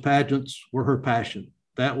Christmas pageants were her passion.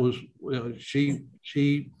 That was,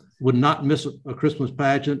 she would not miss a Christmas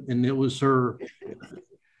pageant, and it was her.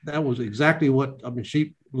 That was exactly what, I mean,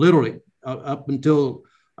 she literally up until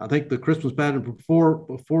I think the Christmas pageant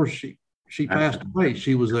before she passed away,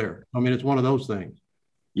 she was there. I mean, it's one of those things.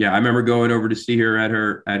 Yeah, I remember going over to see her at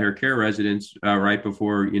her care residence right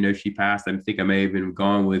before she passed. I think I may have been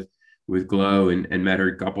gone with Glow and met her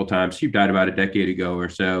a couple of times. She died about a decade ago or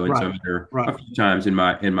so, and some of her a few times in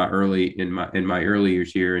my early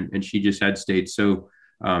years here, and she just had stayed so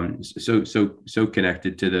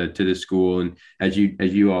connected to the school. And as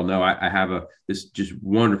you all know, I have this just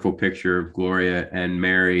wonderful picture of Gloria and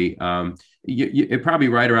Mary. It probably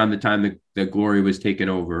right around the time that Gloria was taken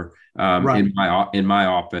over in my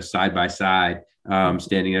office, side by side,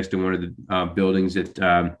 standing next to one of the buildings at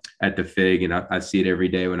the FIG, and I see it every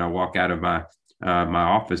day when I walk out of my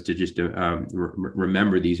office to just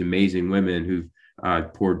remember these amazing women who've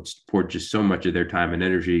poured just so much of their time and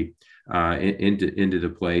energy into the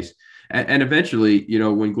place. And eventually,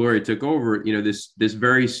 when Gloria took over, this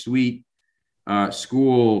very sweet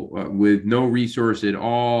school with no resource at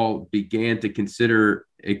all began to consider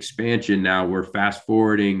expansion. Now we're fast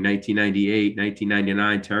forwarding 1998,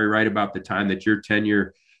 1999, Terry, right about the time that your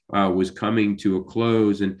tenure was coming to a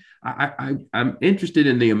close. And I'm interested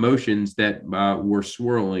in the emotions that were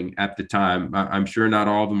swirling at the time. I'm sure not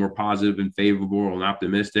all of them were positive and favorable and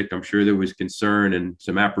optimistic. I'm sure there was concern and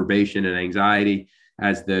some approbation and anxiety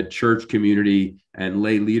as the church community and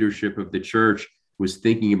lay leadership of the church was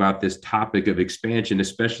thinking about this topic of expansion,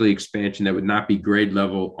 especially expansion that would not be grade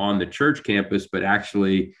level on the church campus, but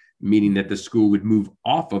actually meaning that the school would move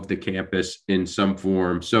off of the campus in some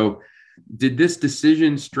form. So did this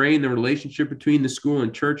decision strain the relationship between the school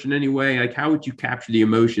and church in any way? Like, how would you capture the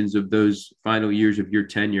emotions of those final years of your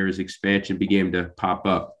tenure as expansion began to pop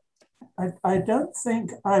up? I don't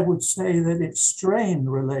think I would say that it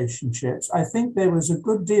strained relationships. I think there was a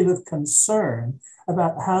good deal of concern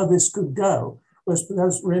about how this could go. Was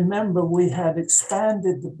because, remember, we had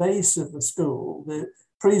expanded the base of the school, the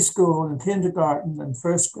preschool and kindergarten and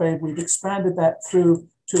first grade. We'd expanded that through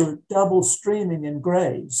to double streaming in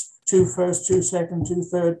grades, 2 first, 2 second, 2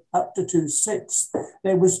 third, up to 2 sixth.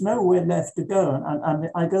 There was nowhere left to go. And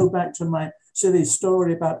I go back to my silly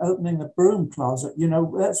story about opening the broom closet.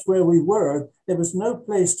 That's where we were. There was no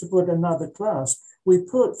place to put another class. We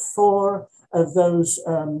put 4 of those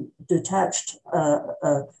detached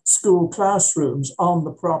school classrooms on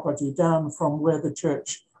the property down from where the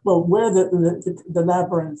church, where the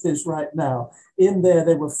labyrinth is right now. In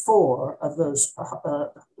there were 4 of those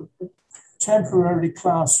temporary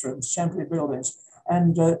classrooms, temporary buildings.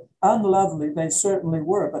 And unlovely they certainly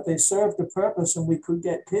were, but they served a purpose and we could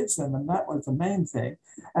get kids in, and that was the main thing.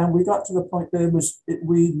 And we got to the point that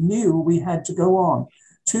we knew we had to go on.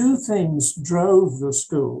 2 things drove the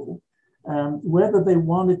school. Whether they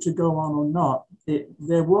wanted to go on or not,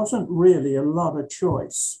 there wasn't really a lot of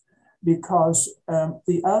choice, because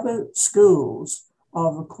the other schools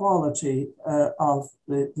of the quality of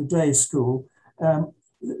the day school,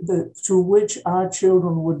 to which our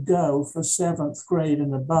children would go for 7th grade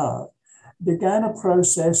and above, began a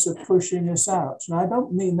process of pushing us out. And I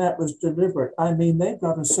don't mean that was deliberate. I mean they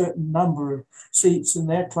got a certain number of seats in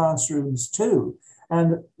their classrooms too.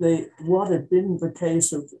 And what had been the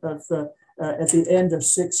case of at the end of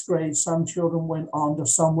 6th grade, some children went on to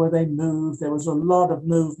somewhere they moved. There was a lot of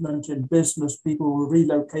movement in business. People were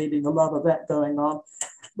relocating, a lot of that going on.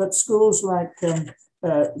 But schools like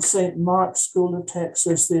St. Mark's School of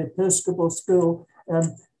Texas, the Episcopal School,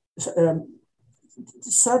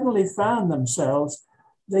 suddenly found themselves,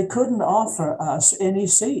 they couldn't offer us any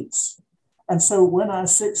seats. And so when our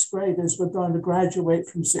 6th graders were going to graduate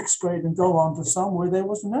from 6th grade and go on to somewhere, there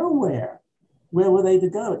was nowhere. Where were they to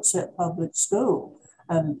go except public school?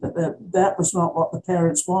 And that was not what the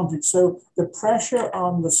parents wanted. So the pressure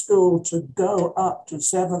on the school to go up to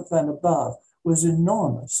 7th and above was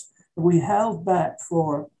enormous. We held back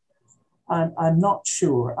for, I'm not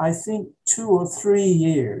sure, I think 2 or 3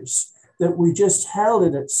 years, that we just held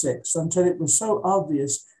it at 6 until it was so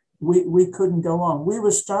obvious we couldn't go on. We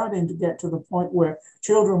were starting to get to the point where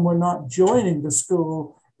children were not joining the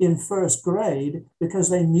school in 1st grade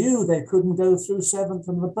because they knew they couldn't go through 7th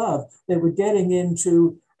and above. They were getting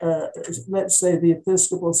into, let's say, the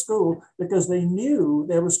Episcopal school because they knew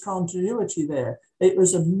there was continuity there. It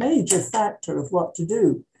was a major factor of what to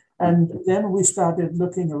do. And then we started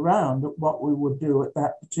looking around at what we would do at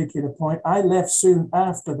that particular point. I left soon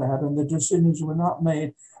after that, and the decisions were not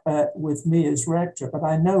made with me as rector, but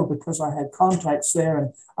I know because I had contacts there,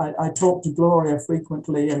 and I talked to Gloria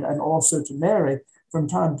frequently and also to Mary. From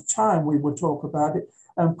time to time, we would talk about it.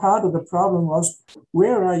 And part of the problem was,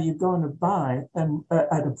 where are you going to buy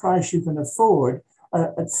at a price you can afford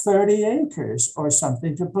at 30 acres or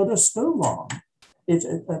something to put a school on?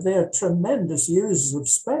 They're tremendous users of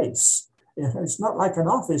space. It's not like an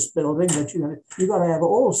office building that you got to have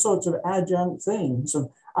all sorts of adjunct things. And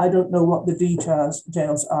I don't know what the details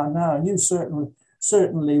are now. And you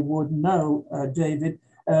certainly would know, David.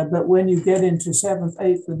 But when you get into 7th,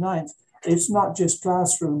 8th, and 9th, it's not just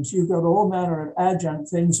classrooms. You've got all manner of adjunct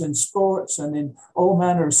things in sports, and in all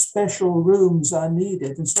manner of special rooms are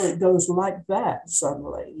needed. And so it goes like that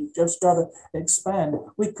suddenly. You've just got to expand.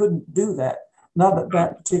 We couldn't do that. Not at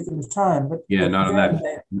that particular time, but yeah, not on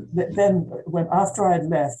that. Then, after I'd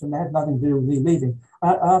left, and that had nothing to do with me leaving,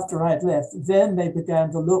 after I'd left, then they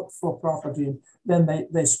began to look for property. Then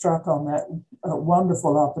they struck on that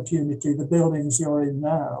wonderful opportunity, the buildings you're in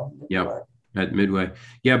now. Yep. At Midway.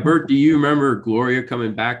 Yeah, Bert, do you remember Gloria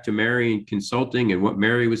coming back to Mary and consulting and what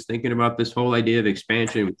Mary was thinking about this whole idea of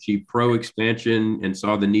expansion? Was she pro-expansion and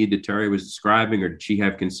saw the need that Terry was describing, or did she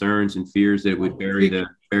have concerns and fears that it would bury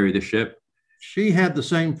the ship? She had the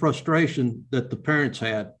same frustration that the parents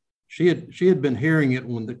had. She had been hearing it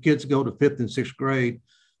when the kids go to fifth and sixth grade,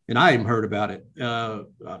 and I hadn't heard about it. I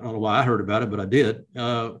don't know why I heard about it, but I did,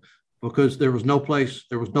 because there was no place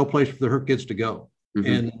for her kids to go.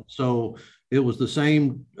 Mm-hmm. And so it was the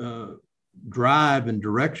same drive and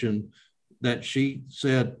direction that she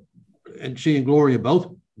said, and she and Gloria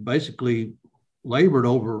both basically labored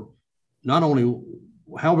over not only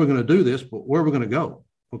how we're going to do this, but where we're going to go,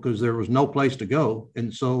 because there was no place to go.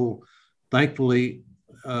 And so thankfully,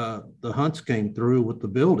 the Hunts came through with the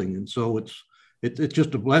building. And so it's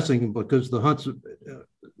just a blessing, because the Hunts,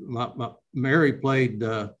 Mary played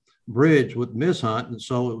bridge with Miss Hunt. And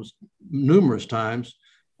so it was numerous times.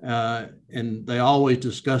 And they always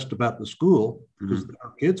discussed about the school, because mm-hmm.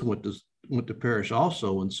 our kids went to Parish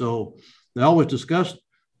also. And so they always discussed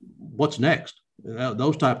what's next,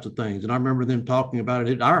 those types of things. And I remember them talking about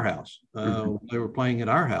it at our house. Mm-hmm. They were playing at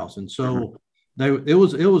our house. And so mm-hmm. it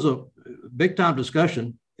was a big time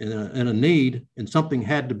discussion and a need, and something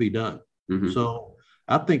had to be done. Mm-hmm. So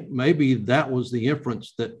I think maybe that was the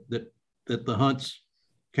inference that the Hunts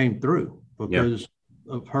came through, because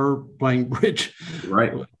of her playing bridge,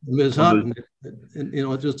 right? Ms. Hunt, and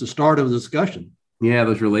it's just the start of the discussion. Yeah,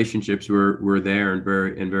 those relationships were there and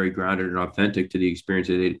very grounded and authentic to the experience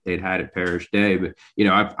that they'd had at Parish Day. But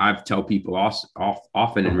I've tell people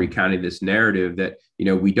often in recounting this narrative that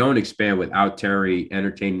we don't expand without Terry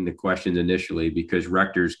entertaining the questions initially, because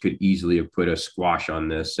rectors could easily have put a squash on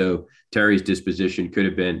this. So Terry's disposition could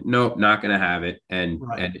have been, nope, not going to have it, and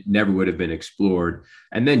it never would have been explored.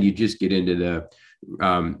 And then you just get into the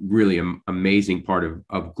really amazing part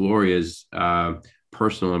of Gloria's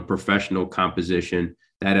personal and professional composition,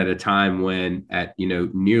 that at a time when at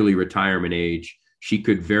nearly retirement age, she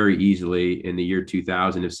could very easily in the year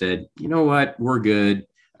 2000 have said, you know what, we're good.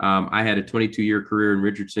 I had a 22-year career in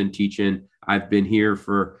Richardson teaching. I've been here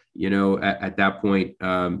for, at that point,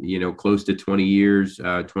 close to 20 years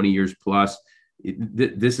plus.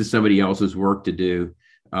 This is somebody else's work to do.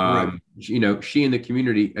 Right. She and the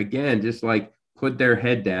community, again, just like put their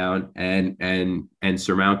head down and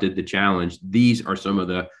surmounted the challenge. These are some of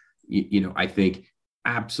the, I think,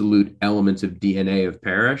 absolute elements of DNA of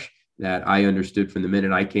Parish that I understood from the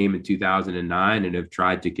minute I came in 2009 and have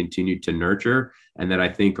tried to continue to nurture, and that I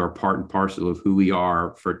think are part and parcel of who we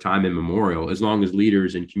are for time immemorial, as long as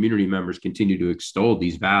leaders and community members continue to extol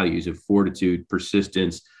these values of fortitude,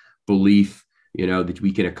 persistence, belief, that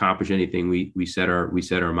we can accomplish anything we set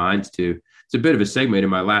our minds to. It's a bit of a segue to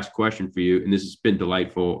my last question for you, and this has been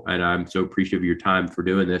delightful, and I'm so appreciative of your time for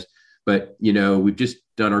doing this. But we've just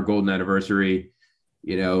done our golden anniversary.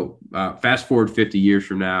 Fast forward 50 years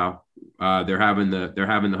from now, they're having the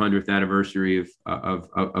 100th anniversary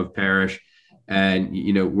of Parish, and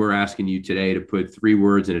we're asking you today to put 3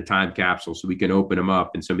 words in a time capsule so we can open them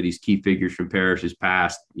up, and some of these key figures from Parish's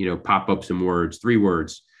past, pop up some words, 3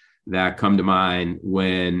 words that come to mind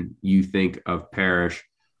when you think of Parish.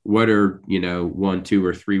 What are, 1, 2,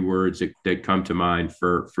 or 3 words that come to mind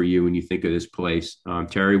for you when you think of this place?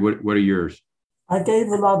 Terry, what are yours? I gave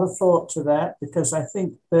a lot of thought to that, because I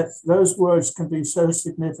think that those words can be so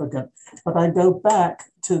significant. But I go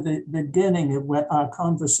back to the beginning of our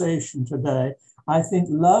conversation today. I think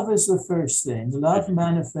love is the first thing. Love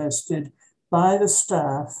manifested by the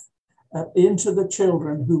staff into the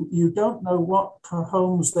children, who you don't know what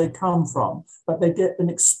homes they come from, but they get an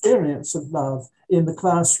experience of love in the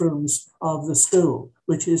classrooms of the school,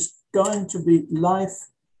 which is going to be life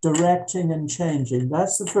directing and changing.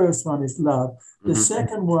 That's the first one, is love. The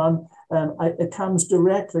second one, it comes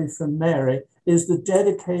directly from Mary, is the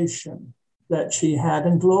dedication that she had,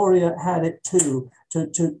 and Gloria had it too,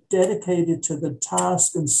 to dedicated to the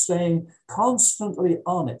task and staying constantly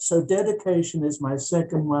on it. So dedication is my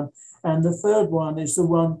second one. And the third one is the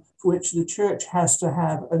one which the church has to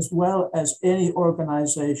have, as well as any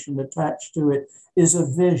organization attached to it, is a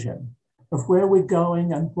vision of where we're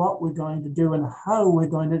going and what we're going to do and how we're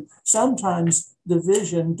going to. Sometimes the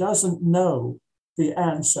vision doesn't know the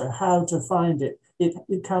answer, how to find it.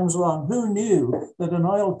 It comes along. Who knew that an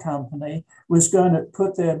oil company was going to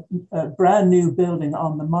put their brand new building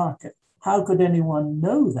on the market? How could anyone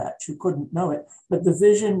know that? You couldn't know it. But the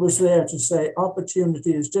vision was there to say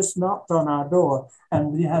opportunity has just knocked on our door,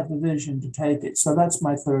 and we have the vision to take it. So that's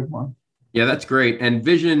my third one. Yeah, that's great. And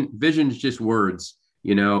vision is just words,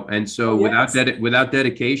 and so without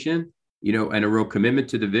dedication, and a real commitment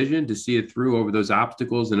to the vision to see it through over those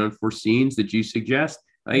obstacles and unforeseens that you suggest,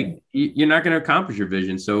 you're not going to accomplish your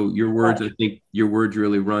vision. So your words, I think your words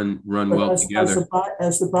really run well together.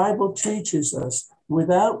 As the Bible teaches us,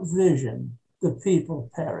 without vision, the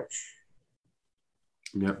people perish.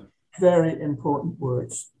 Yep. Very important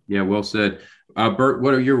words. Yeah, well said. Bert,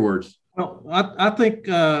 what are your words? Well, I think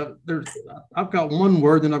I've got one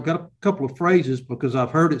word and I've got a couple of phrases because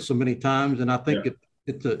I've heard it so many times, and I think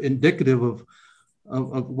it's indicative of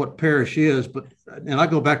what parish is. And I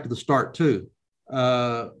go back to the start too.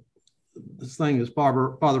 This thing, as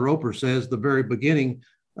Father Roper says, the very beginning,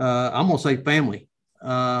 I'm going to say family.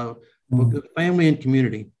 Family and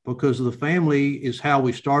community, because the family is how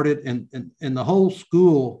we started, and the whole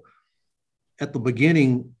school at the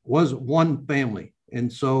beginning was one family.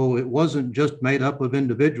 And so it wasn't just made up of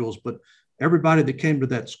individuals, but everybody that came to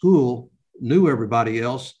that school knew everybody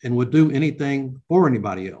else and would do anything for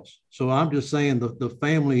anybody else. So I'm just saying the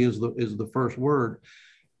family is the first word.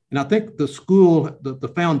 And I think the school,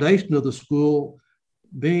 the foundation of the school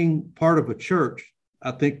being part of a church,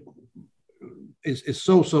 I think is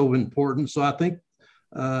so important. So I think,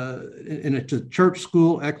 and it's a church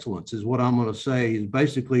school excellence is what I'm going to say.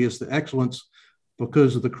 Basically, it's the excellence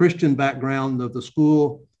because of the Christian background of the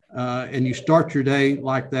school, and you start your day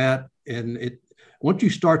like that. And once you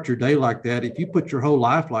start your day like that, if you put your whole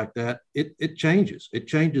life like that, it changes. It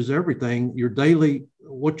changes everything, your daily,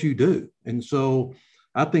 what you do. And so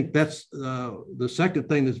I think that's the second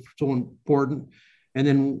thing that's so important. And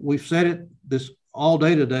then we've said it this all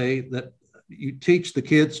day today, that you teach the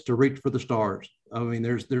kids to reach for the stars. I mean,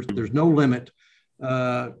 there's no limit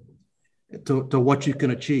to what you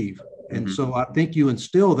can achieve. And so I think you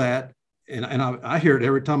instill that, and I hear it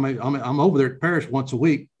every time I'm over there at parish once a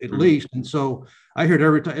week at least. And so I hear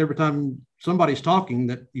it every time somebody's talking,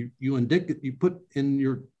 that you put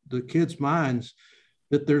in the kids' minds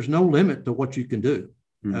that there's no limit to what you can do.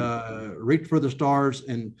 Reach for the stars,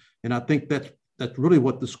 and I think that's really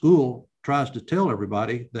what the school tries to tell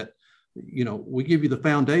everybody, that we give you the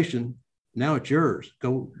foundation, now it's yours.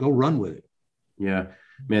 Go run with it. Yeah.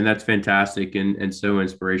 Man, that's fantastic and so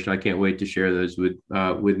inspirational. I can't wait to share those with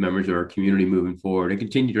members of our community moving forward, and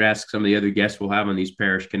continue to ask some of the other guests we'll have on these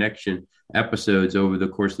Parish Connection episodes over the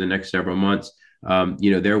course of the next several months,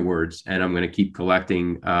 their words. And I'm going to keep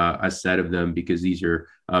collecting a set of them, because these are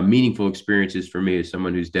meaningful experiences for me as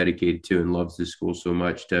someone who's dedicated to and loves this school so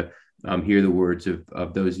much, to hear the words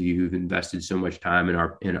of those of you who've invested so much time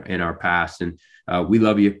in our past. And we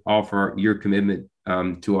love you all for your commitment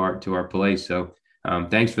to our place. So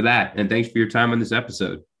thanks for that. And thanks for your time on this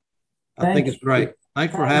episode. I think it's great.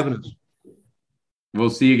 Thanks for having us.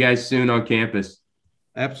 We'll see you guys soon on campus.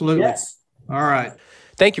 Absolutely. Yes. All right.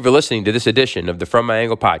 Thank you for listening to this edition of the From My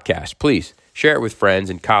Angle podcast. Please share it with friends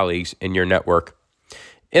and colleagues in your network.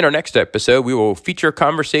 In our next episode, we will feature a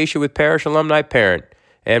conversation with parish alumni parent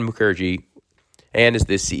Anne Mukherjee. Anne is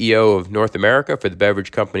the CEO of North America for the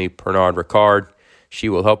beverage company Pernod Ricard. She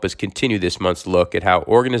will help us continue this month's look at how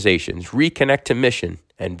organizations reconnect to mission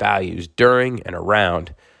and values during and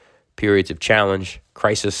around periods of challenge,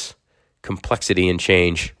 crisis, complexity, and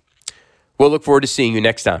change. We'll look forward to seeing you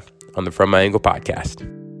next time on the From My Angle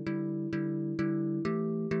podcast.